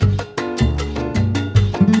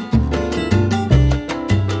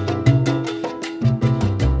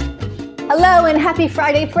and happy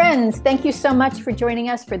Friday, friends. Thank you so much for joining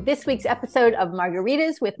us for this week's episode of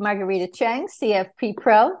Margaritas with Margarita Chang, CFP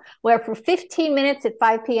Pro, where for 15 minutes at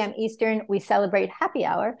 5 p.m. Eastern, we celebrate happy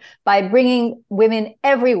hour by bringing women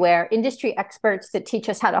everywhere, industry experts that teach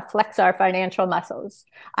us how to flex our financial muscles.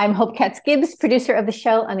 I'm Hope Katz-Gibbs, producer of the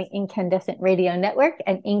show on the Incandescent Radio Network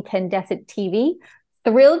and Incandescent TV.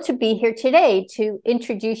 Thrilled to be here today to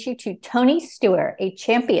introduce you to Tony Steuer, a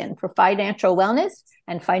champion for financial wellness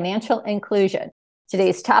and financial inclusion.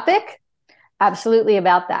 Today's topic, absolutely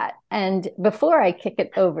about that. And before I kick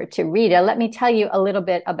it over to Rita, let me tell you a little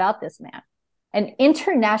bit about this man. An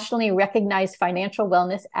internationally recognized financial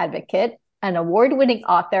wellness advocate, an award-winning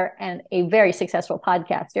author, and a very successful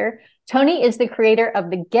podcaster, Tony is the creator of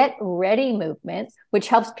the Get Ready movement, which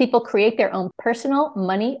helps people create their own personal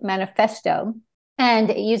money manifesto. And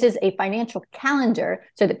it uses a financial calendar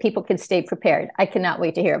so that people can stay prepared. I cannot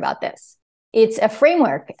wait to hear about this. It's a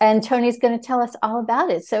framework, and Tony's going to tell us all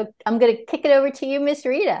about it. So I'm going to kick it over to you, Miss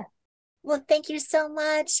Rita. Well, thank you so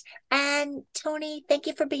much. And Tony, thank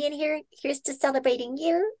you for being here. Here's to celebrating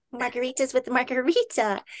you, Margaritas with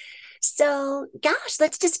Margarita. So, gosh,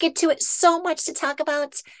 let's just get to it. So much to talk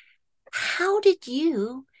about. How did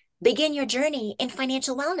you begin your journey in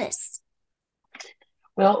financial wellness?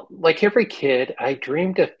 Well, like every kid, I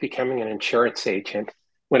dreamed of becoming an insurance agent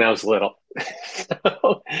when I was little.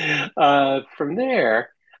 So from there,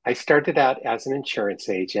 I started out as an insurance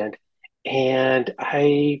agent and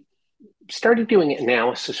I started doing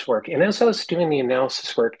analysis work. And as I was doing the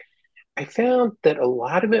analysis work, I found that a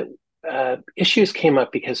lot of it issues came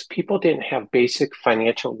up because people didn't have basic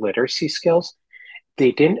financial literacy skills.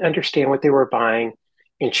 They didn't understand what they were buying.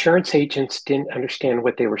 Insurance agents didn't understand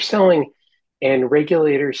what they were selling. And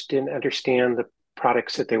regulators didn't understand the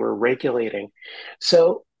products that they were regulating.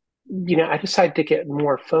 So, I decided to get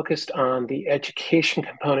more focused on the education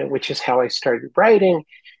component, which is how I started writing,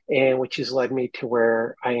 and which has led me to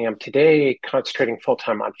where I am today, concentrating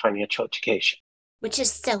full-time on financial education. Which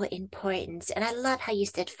is so important. And I love how you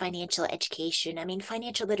said financial education. I mean,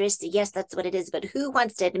 financial literacy, yes, that's what it is, but who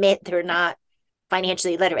wants to admit they're not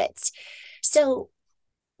financially literate? So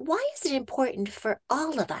why is it important for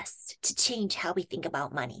all of us to change how we think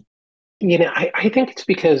about money? I think it's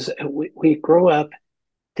because we grow up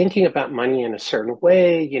thinking about money in a certain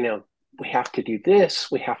way. We have to do this,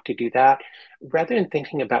 we have to do that, rather than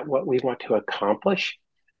thinking about what we want to accomplish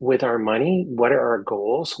with our money. What are our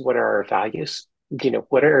goals? What are our values?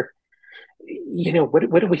 What do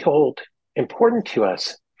we hold important to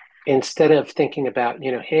us? Instead of thinking about,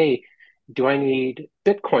 hey, do I need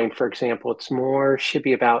Bitcoin, for example? It's more should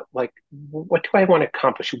be about like, what do I want to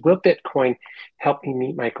accomplish? Will Bitcoin help me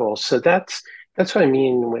meet my goals? So that's what I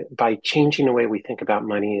mean by changing the way we think about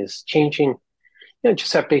money, is changing,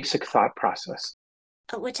 just that basic thought process.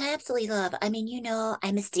 Which I absolutely love. I mean,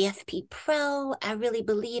 I'm a CFP Pro. I really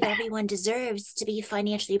believe everyone deserves to be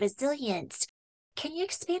financially resilient. Can you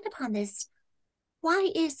expand upon this? Why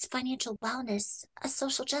is financial wellness a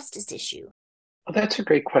social justice issue? Well, that's a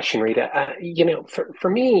great question, Rita. For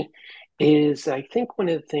me, is I think one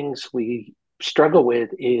of the things we struggle with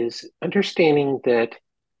is understanding that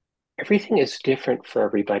everything is different for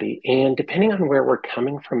everybody. And depending on where we're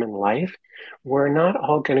coming from in life, we're not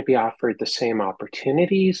all going to be offered the same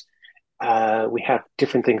opportunities. We have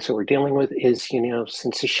different things that we're dealing with.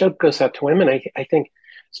 Since the show goes out to women, I think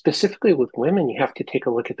specifically with women, you have to take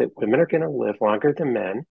a look at that women are going to live longer than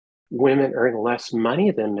men. Women earn less money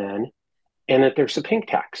than men. And that there's a pink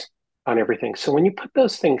tax on everything. So when you put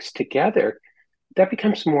those things together, that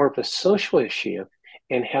becomes more of a social issue,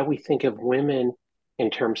 and how we think of women in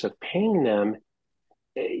terms of paying them,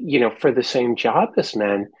 for the same job as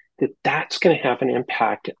men, that's going to have an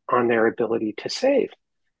impact on their ability to save.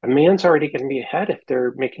 A man's already going to be ahead if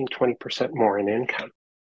they're making 20% more in income.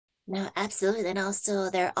 No, absolutely. And also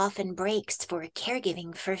there are often breaks for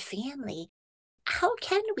caregiving for family. How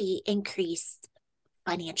can we increase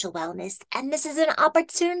financial wellness? And this is an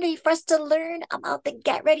opportunity for us to learn about the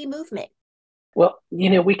Get Ready movement. Well,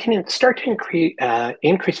 we can start to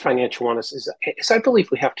increase financial wellness is I believe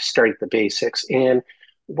we have to start at the basics. And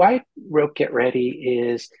why I wrote Get Ready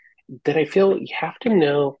is that I feel you have to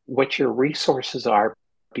know what your resources are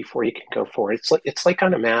before you can go forward. It's like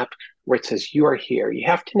on a map where it says you are here. You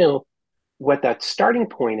have to know what that starting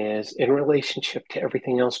point is in relationship to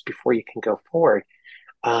everything else before you can go forward.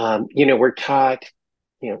 We're taught,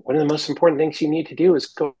 one of the most important things you need to do is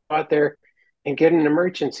go out there and get an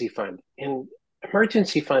emergency fund. And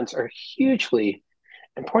emergency funds are hugely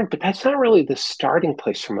important, but that's not really the starting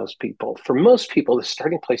place for most people. For most people, the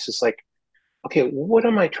starting place is like, okay, what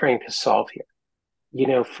am I trying to solve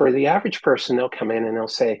here? For the average person, they'll come in and they'll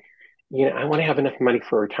say, I want to have enough money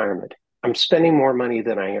for retirement. I'm spending more money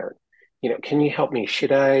than I earn. Can you help me?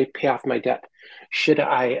 Should I pay off my debt? Should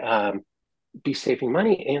I be saving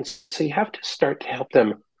money? And so you have to start to help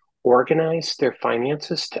them organize their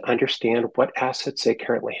finances to understand what assets they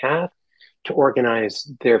currently have, to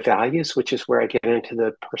organize their values, which is where I get into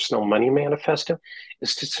the personal money manifesto,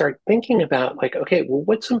 is to start thinking about like, okay, well,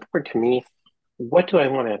 what's important to me? What do I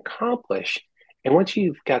want to accomplish? And once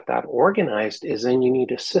you've got that organized, is then you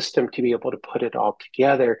need a system to be able to put it all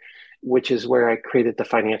together, which is where I created the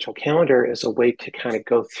financial calendar as a way to kind of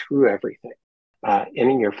go through everything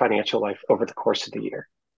in your financial life over the course of the year.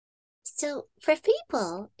 So, for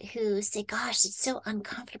people who say, gosh, it's so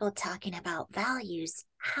uncomfortable talking about values,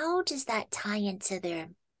 how does that tie into their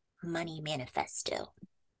money manifesto?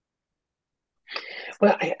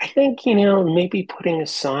 Well, I think, maybe putting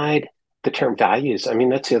aside the term values, I mean,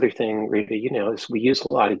 that's the other thing, Rita, is we use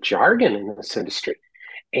a lot of jargon in this industry.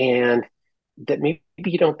 And that maybe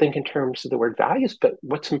you don't think in terms of the word values, but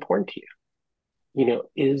what's important to you?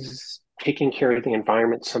 Is taking care of the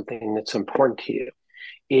environment something that's important to you?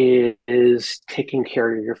 Is taking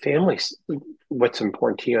care of your family what's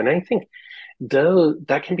important to you? And I think though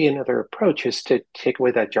that can be another approach, is to take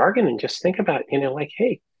away that jargon and just think about, like,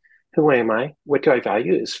 hey, who am I? What do I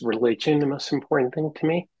value? Is religion the most important thing to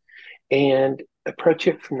me? And approach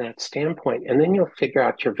it from that standpoint. And then you'll figure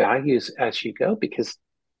out your values as you go, because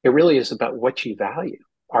it really is about what you value,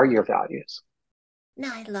 are your values. No,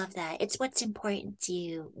 I love that. It's what's important to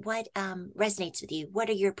you, what resonates with you, what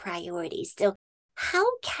are your priorities. So, how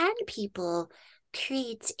can people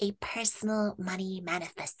create a personal money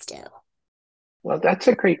manifesto? Well, that's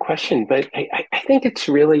a great question, but I think it's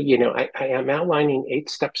really, I am outlining 8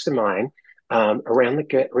 steps of mine around the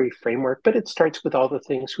Get Ready framework, but it starts with all the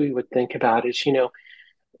things we would think about is,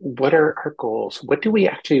 what are our goals? What do we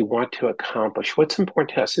actually want to accomplish? What's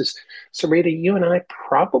important to us is, so Rita, you and I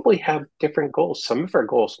probably have different goals. Some of our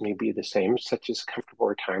goals may be the same, such as comfortable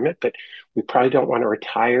retirement, but we probably don't want to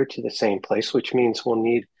retire to the same place, which means we'll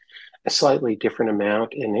need a slightly different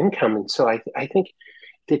amount in income. And so I think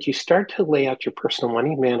that you start to lay out your personal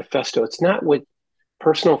money manifesto. It's not what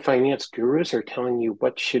personal finance gurus are telling you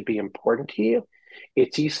what should be important to you.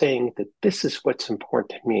 It's you saying that this is what's important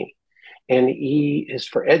to me. And E is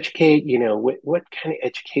for educate. What kind of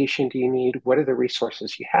education do you need? What are the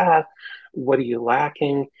resources you have? What are you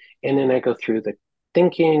lacking? And then I go through the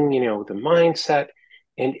thinking, the mindset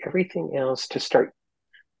and everything else to start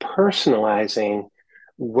personalizing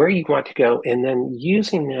where you want to go, and then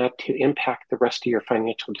using that to impact the rest of your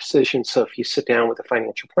financial decisions. So if you sit down with a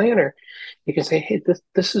financial planner, you can say, hey,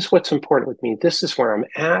 this is what's important with me. This is where I'm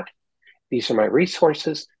at. These are my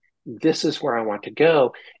resources. This is where I want to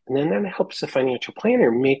go. And then that helps the financial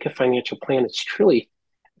planner make a financial plan that's truly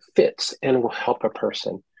fits and will help a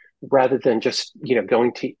person, rather than just,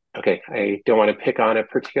 going to, okay, I don't want to pick on a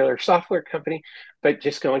particular software company, but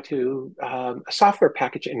just going to a software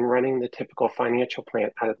package and running the typical financial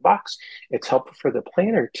plan out of the box. It's helpful for the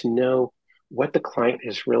planner to know what the client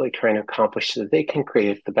is really trying to accomplish so that they can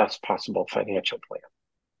create the best possible financial plan.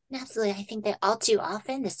 Absolutely. I think that all too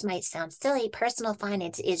often, this might sound silly, personal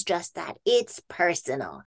finance is just that. It's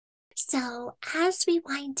personal. So, as we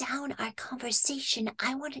wind down our conversation,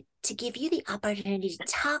 I wanted to give you the opportunity to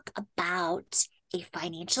talk about a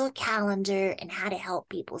financial calendar and how to help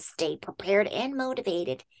people stay prepared and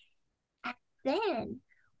motivated. And then,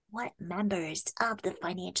 what members of the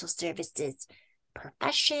financial services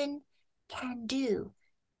profession can do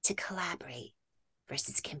to collaborate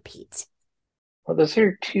versus compete. Well, those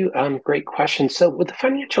are two great questions. So with the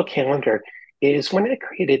financial calendar, is when I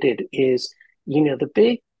created it is, the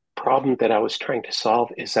big problem that I was trying to solve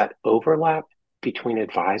is that overlap between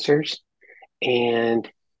advisors, and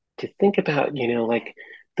to think about, like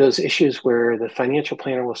those issues where the financial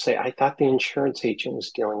planner will say, I thought the insurance agent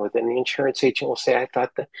was dealing with it. And the insurance agent will say, I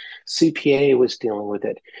thought the CPA was dealing with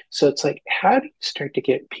it. So it's like, how do you start to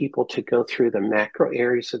get people to go through the macro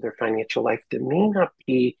areas of their financial life that may not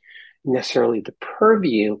be necessarily the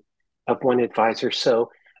purview of one advisor? So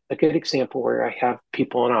a good example where I have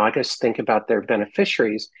people in August think about their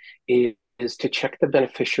beneficiaries is to check the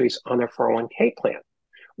beneficiaries on their 401k plan,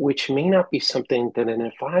 which may not be something that an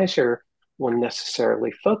advisor will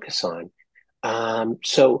necessarily focus on.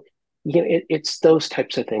 So, it's those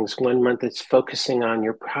types of things. 1 month it's focusing on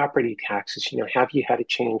your property taxes. Have you had a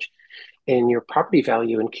change in your property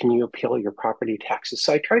value, and can you appeal your property taxes?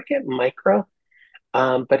 So I try to get micro,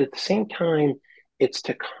 but at the same time, it's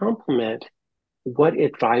to complement what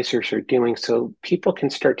advisors are doing so people can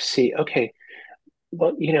start to see, okay,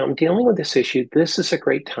 well, I'm dealing with this issue. This is a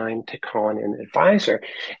great time to call in an advisor.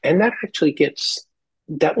 And that actually gets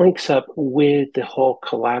that links up with the whole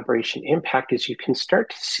collaboration impact is you can start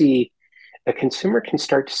to see, a consumer can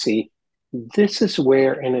start to see, this is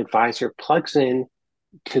where an advisor plugs in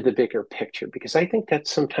to the bigger picture. Because I think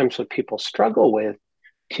that's sometimes what people struggle with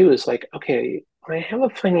too, is like, okay, I have a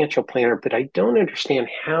financial planner, but I don't understand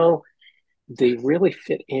how they really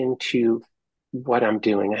fit into what I'm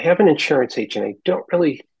doing. I have an insurance agent. I don't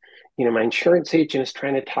really, my insurance agent is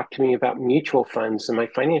trying to talk to me about mutual funds, and my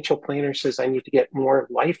financial planner says I need to get more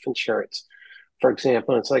life insurance, for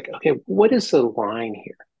example. And it's like, okay, what is the line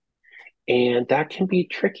here? And that can be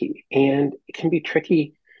tricky. And it can be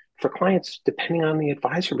tricky for clients depending on the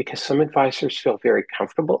advisor, because some advisors feel very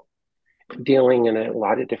comfortable dealing in a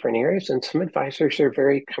lot of different areas, and some advisors are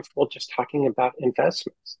very comfortable just talking about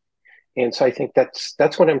investments. And so I think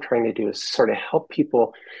that's what I'm trying to do, is sort of help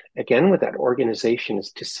people, again, with that organization,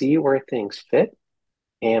 is to see where things fit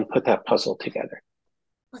and put that puzzle together.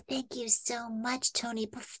 Well, thank you so much, Tony.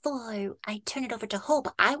 Before I turn it over to Hope,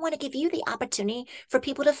 I want to give you the opportunity for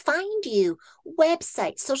people to find you,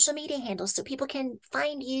 website, social media handles, so people can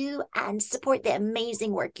find you and support the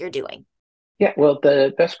amazing work you're doing. Yeah, well,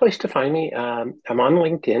 the best place to find me, I'm on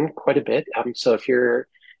LinkedIn quite a bit. So if you're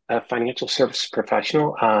a financial service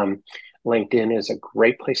professional, LinkedIn is a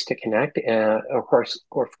great place to connect. Of course,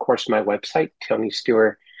 my website,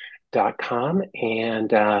 tonystewart.com.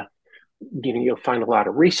 And you'll find a lot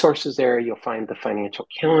of resources there. You'll find the financial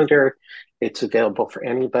calendar. It's available for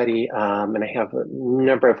anybody. And I have a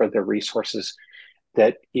number of other resources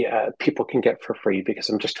that people can get for free, because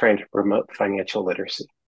I'm just trying to promote financial literacy.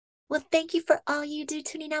 Well, thank you for all you do,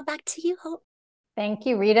 Tony. Now back to you, Hope. Thank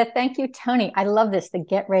you, Rita. Thank you, Tony. I love this, the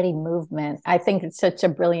Get Ready movement. I think it's such a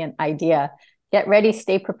brilliant idea. Get ready,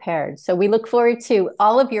 stay prepared. So we look forward to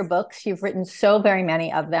all of your books. You've written so very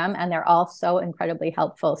many of them, and they're all so incredibly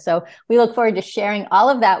helpful. So we look forward to sharing all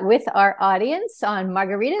of that with our audience on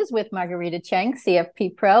Margaritas with Margarita Cheng,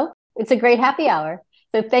 CFP Pro. It's a great happy hour.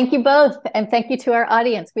 So thank you both. And thank you to our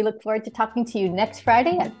audience. We look forward to talking to you next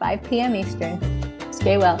Friday at 5 p.m. Eastern.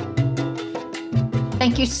 Stay well.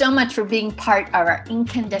 Thank you so much for being part of our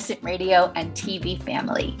Incandescent Radio and TV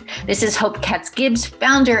family. This is Hope Katz-Gibbs,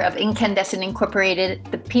 founder of Incandescent Incorporated,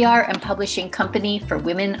 the PR and publishing company for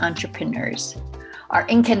women entrepreneurs. Our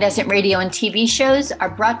Incandescent Radio and TV shows are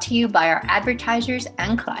brought to you by our advertisers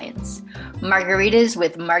and clients. Margaritas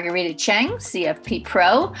with Margarita Cheng, CFP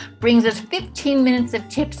Pro, brings us 15 minutes of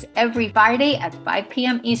tips every Friday at 5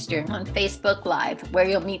 p.m. Eastern on Facebook Live, where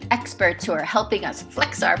you'll meet experts who are helping us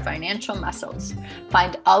flex our financial muscles.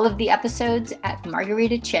 Find all of the episodes at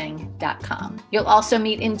margaritacheng.com. You'll also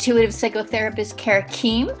meet intuitive psychotherapist Kara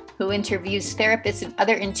Keem, who interviews therapists and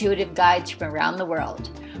other intuitive guides from around the world.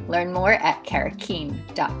 Learn more at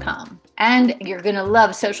karakeem.com. And you're going to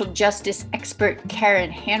love social justice expert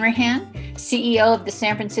Karen Hanrahan, CEO of the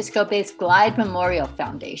San Francisco-based Glide Memorial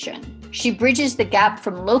Foundation. She bridges the gap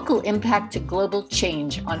from local impact to global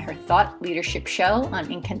change on her Thought Leadership show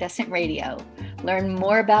on Incandescent Radio. Learn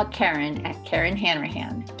more about Karen at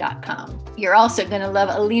karenhanrahan.com. You're also going to love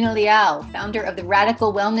Alina Liao, founder of the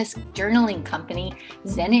radical wellness journaling company,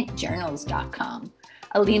 zenitjournals.com.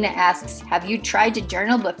 Alina asks, have you tried to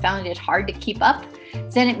journal but found it hard to keep up?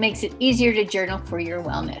 Zenit makes it easier to journal for your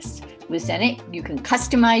wellness. With Zenit, you can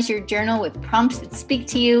customize your journal with prompts that speak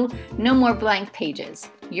to you. No more blank pages.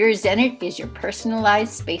 Your Zenit is your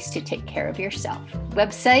personalized space to take care of yourself.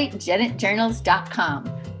 Website,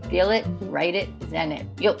 zenitjournals.com. Feel it, write it, Zenit.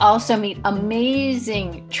 You'll also meet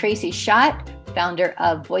amazing Tracy Schott, founder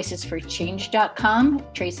of voicesforchange.com.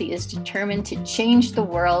 Tracy is determined to change the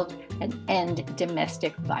world and end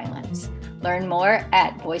domestic violence. Learn more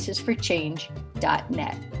at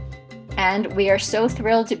voicesforchange.net. And we are so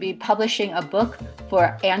thrilled to be publishing a book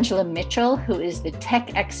for Angela Mitchell, who is the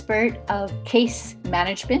tech expert of case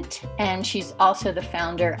management. And she's also the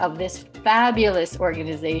founder of this fabulous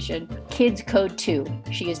organization, Kids Code 2.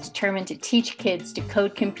 She is determined to teach kids to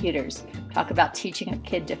code computers. Talk about teaching a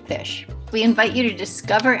kid to fish. We invite you to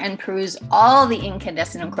discover and peruse all the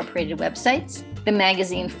Incandescent Incorporated websites, the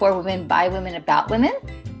magazine For Women, By Women, About Women,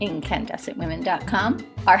 incandescentwomen.com.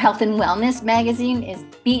 Our health and wellness magazine is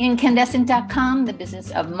beincandescent.com, the business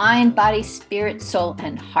of mind, body, spirit, soul,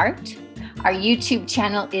 and heart. Our YouTube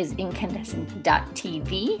channel is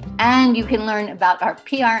incandescent.tv, and you can learn about our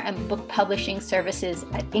PR and book publishing services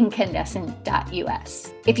at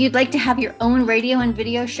incandescent.us. If you'd like to have your own radio and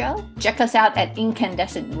video show, check us out at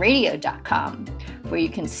incandescentradio.com, where you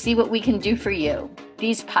can see what we can do for you.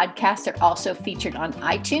 These podcasts are also featured on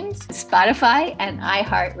iTunes, Spotify, and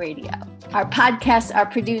iHeartRadio. Our podcasts are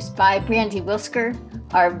produced by Brandy Wilsker.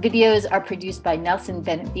 Our videos are produced by Nelson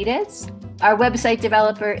Benavides. Our website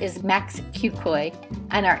developer is Max Kukoy,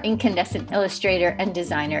 And our incandescent illustrator and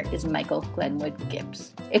designer is Michael Glenwood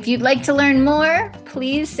Gibbs. If you'd like to learn more,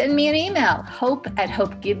 please send me an email,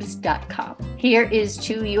 hope@hopegibbs.com. Here is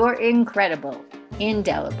to your incredible,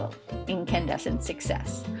 indelible, incandescent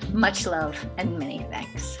success. Much love and many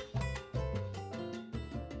thanks.